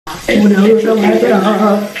I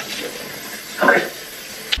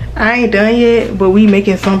ain't done yet, but we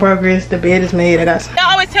making some progress. The bed is made. I got some.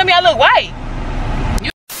 Y'all always tell me I look white.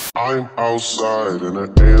 I'm outside in an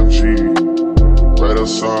AMG, right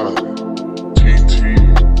outside, TT,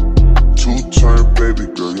 two-turn baby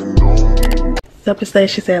girl, you know me. What's up, it's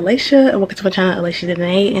Alaisha, and welcome to my channel, Alaisha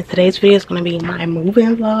Janae. And today's video is going to be my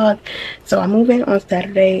move-in vlog. So I'm moving on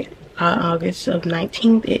Saturday, August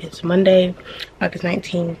 19th. It is Monday, August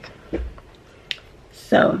 19th.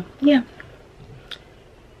 So yeah,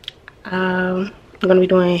 I'm going to be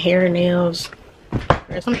doing hair and nails.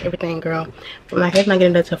 Some everything, girl. But my hair's not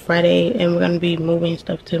getting done till Friday, and we're going to be moving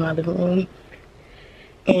stuff to my living room.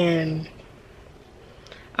 And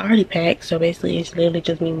I already packed, so basically it's literally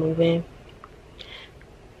just me moving.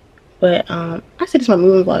 But I said this is my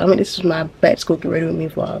moving vlog. I mean, this is my back to school get ready with me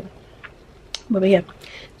vlog. But yeah,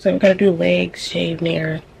 so we gotta do legs, shave,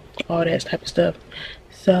 nail, all that type of stuff.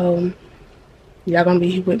 So y'all gonna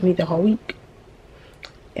be with me the whole week,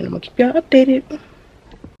 and I'm gonna keep y'all updated.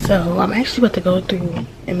 So I'm actually about to go through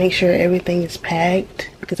and make sure everything is packed,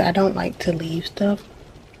 because I don't like to leave stuff.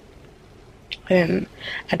 And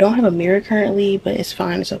I don't have a mirror currently, but it's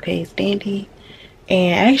fine, it's okay, it's dandy.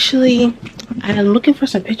 And actually, I'm looking for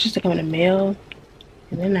some pictures to come in the mail,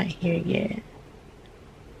 and they're not here yet.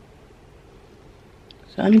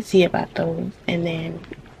 So let me see about those, and then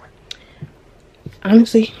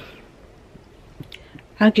honestly,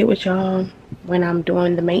 I'll get with y'all when I'm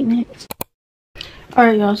doing the maintenance.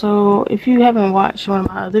 Alright y'all, so if you haven't watched one of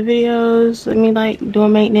my other videos of me like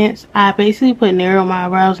doing maintenance, I basically put nail on my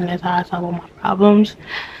eyebrows, and that's how I solve all my problems.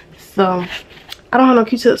 So I don't have no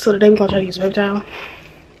Q-tips, so today we're gonna try to use paper towel.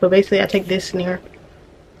 But basically I take this nail,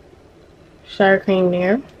 shower cream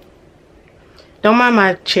nail. Don't mind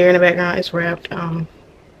my chair in the background, it's wrapped.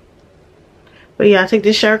 But yeah, I take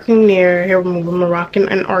this shower cream nail, hair remover, Moroccan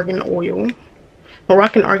argan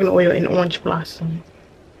oil and orange blossom.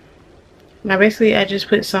 Now basically I just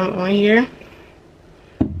put some on here.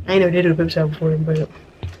 I ain't never did a paper towel before, but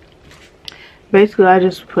basically I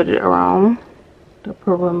just put it around the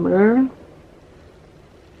perimeter.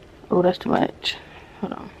 Oh, that's too much.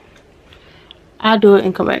 Hold on. I'll do it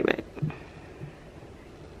and come back.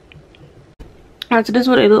 Alright, so this is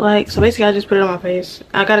what it look like. So basically I just put it on my face.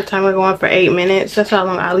 I got a timer going for 8 minutes. That's how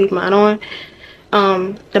long I leave mine on.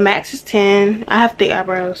 The max is 10. I have thick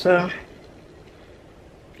eyebrows, so.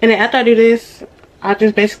 And then after I do this, I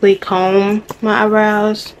just basically comb my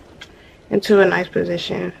eyebrows into a nice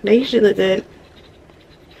position. They usually look good.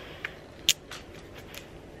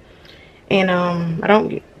 And I don't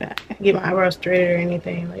get my eyebrows threaded or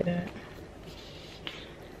anything like that.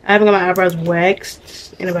 I haven't got my eyebrows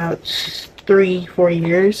waxed in about 3-4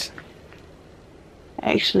 years.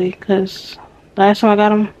 Actually, because last time I got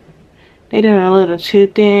them, they did a little too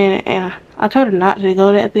thin. And I told her not to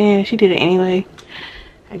go that thin. She did it anyway.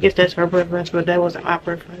 I guess that's her preference, but that wasn't my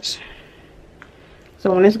preference.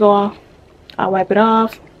 So when this go off, I'll wipe it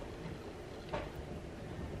off.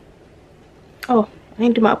 Oh, I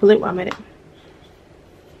didn't do my upper lip while I'm at it.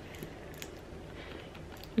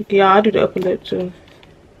 Yeah, I'll do the upper lip too.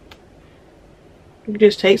 You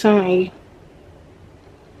just take some and you...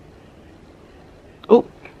 Oh.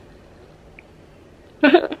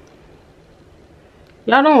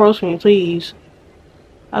 Y'all don't roast me, please.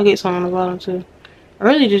 I'll get some on the bottom too. I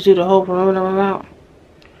really just do the whole perimeter of my mouth.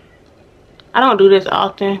 I don't do this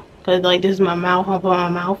often, because like this is my mouth, I'm putting my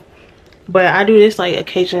mouth. But I do this like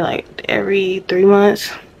occasionally, like every 3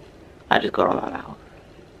 months. I just go on my mouth.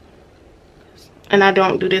 And I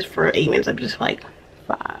don't do this for 8 minutes, I'm just like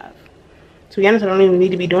 5. To be honest, I don't even need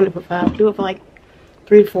to be doing it for 5. Do it for like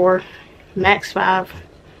 3 to 4, max 5.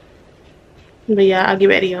 But yeah, I'll get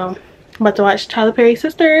ready, y'all. I'm about to watch Tyler Perry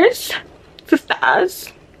Sisters. Okay.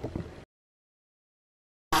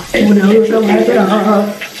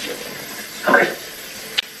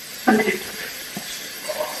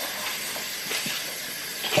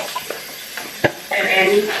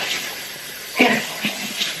 And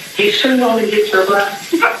yes, you should only get your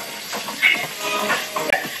glass.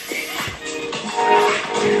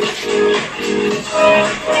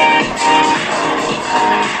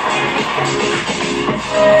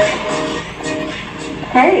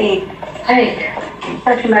 Hey.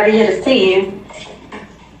 I came out here to see you.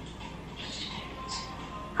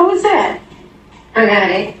 Who was that? I got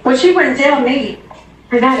it. Well, she wouldn't tell me.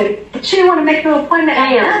 I got it. But she didn't want to make no appointment.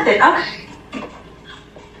 Nothing. Okay.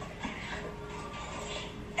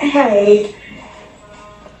 Hey.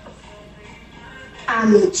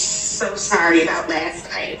 I'm so sorry about last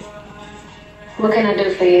night. What can I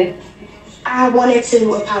do for you? I wanted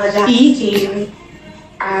to apologize to you.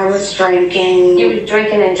 I was drinking. You were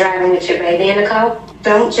drinking and driving with your baby in the car?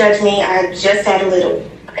 Don't judge me. I just had a little.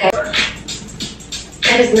 Okay.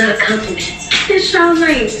 That is not a compliment. It's so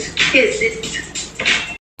nice. Is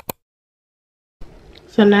it?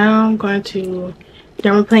 So now I'm going to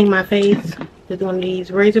dermaplane my face with one of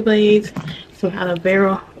these razor blades, some aloe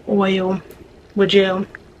vera oil with gel,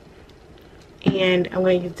 and I'm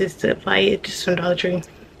going to use this to apply it just from Dollar Tree.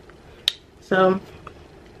 So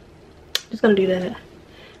just gonna do that.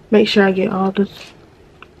 Make sure I get all this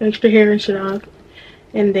extra hair and shit off,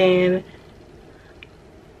 and then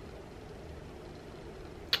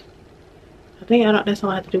I think that's all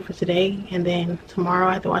I have to do for today. And then tomorrow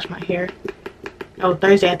I have to wash my hair. Oh,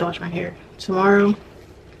 Thursday I have to wash my hair. Tomorrow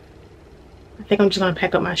I think I'm just gonna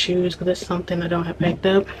pack up my shoes because it's something I don't have packed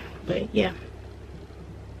up. But yeah.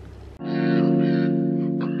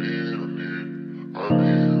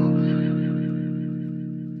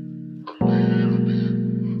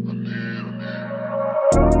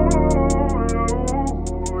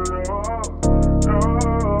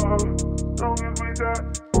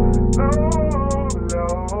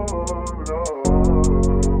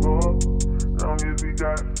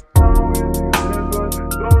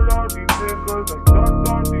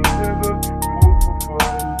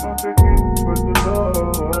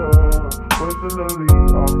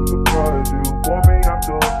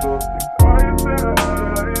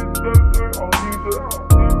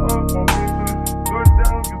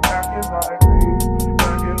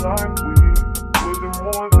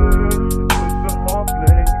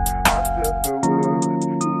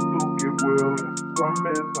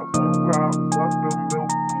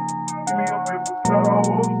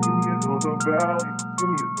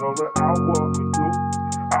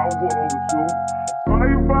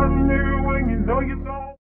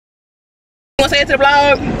 Say it to the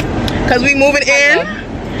vlog because we moving in.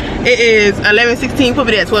 It is 11:16. Put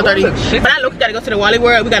it at 12:30. But I look, we gotta go to the Wally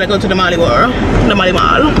World. We gotta go to the Molly World, the Molly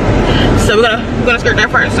Mall. So we're gonna skirt there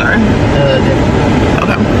first, sir.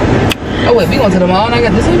 Okay. Oh wait, we going to the mall and I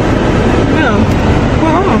got this one? No.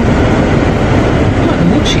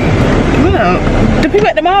 Hoochie. No. The people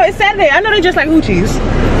at the mall, it's Saturday. I know they just like hoochies.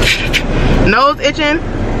 Nose itching.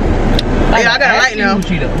 Yeah, I got a light now.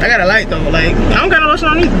 I got a light though. Like I don't got no lotion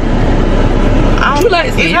on either. You like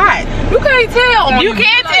it's hot. You can't tell. You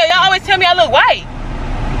can't tell. Y'all always tell me I look white.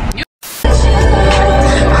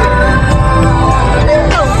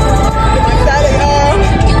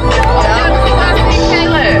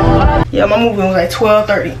 Yeah, my movie was like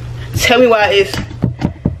 12:30. Tell me why it's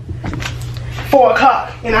 4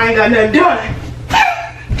 o'clock and I ain't got nothing done.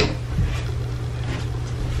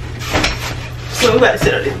 So we about to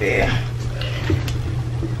sit on this bed.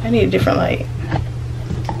 I need a different light.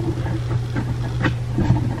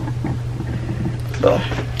 Boom.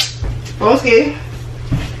 Boom ski.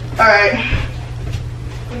 Alright.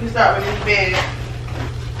 We can start with this bed.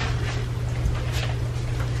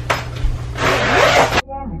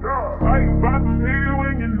 Why you bopping me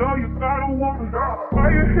when you know you got a woman? Why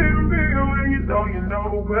you hitting me when you know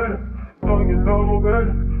better? Know you know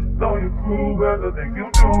better. Know you cool better than you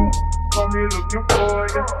do. Got me looking for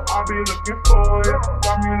you. I'll be looking for you.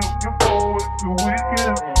 Got me looking forward to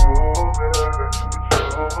weekend. Oh, baby.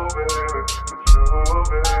 Oh,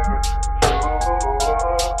 baby.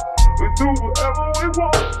 We do whatever we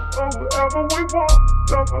want, or whatever we want,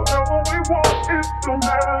 love whatever we want, it don't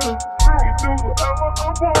matter. We do whatever I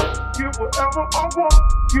want, give whatever I want,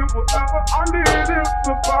 give whatever I need, it's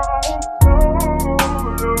about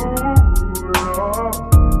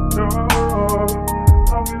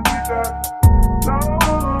I'm gonna be that.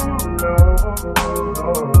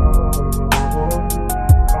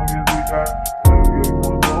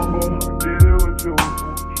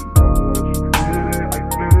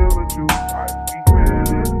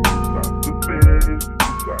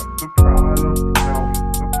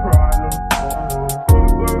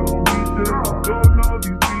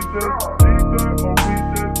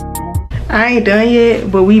 I ain't done yet,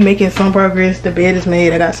 but we making some progress. The bed is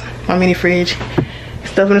made. I got my mini fridge,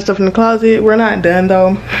 stuff in the closet. We're not done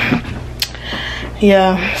though.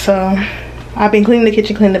 Yeah, so I've been cleaning the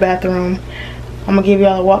kitchen, cleaning the bathroom. I'm gonna give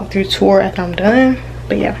y'all a walkthrough tour after I'm done.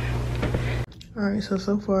 But yeah. Alright,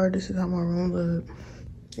 so far this is how my room looks.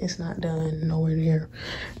 It's not done, nowhere near.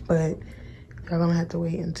 But y'all gonna have to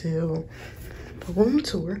wait until the room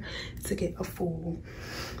tour to get a full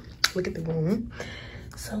look at the room.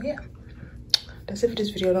 So yeah. That's it for this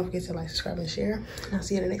video. Don't forget to like, subscribe, and share. And I'll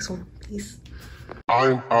see you in the next one. Peace.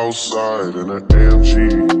 I'm outside in an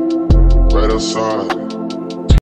AMG, right outside.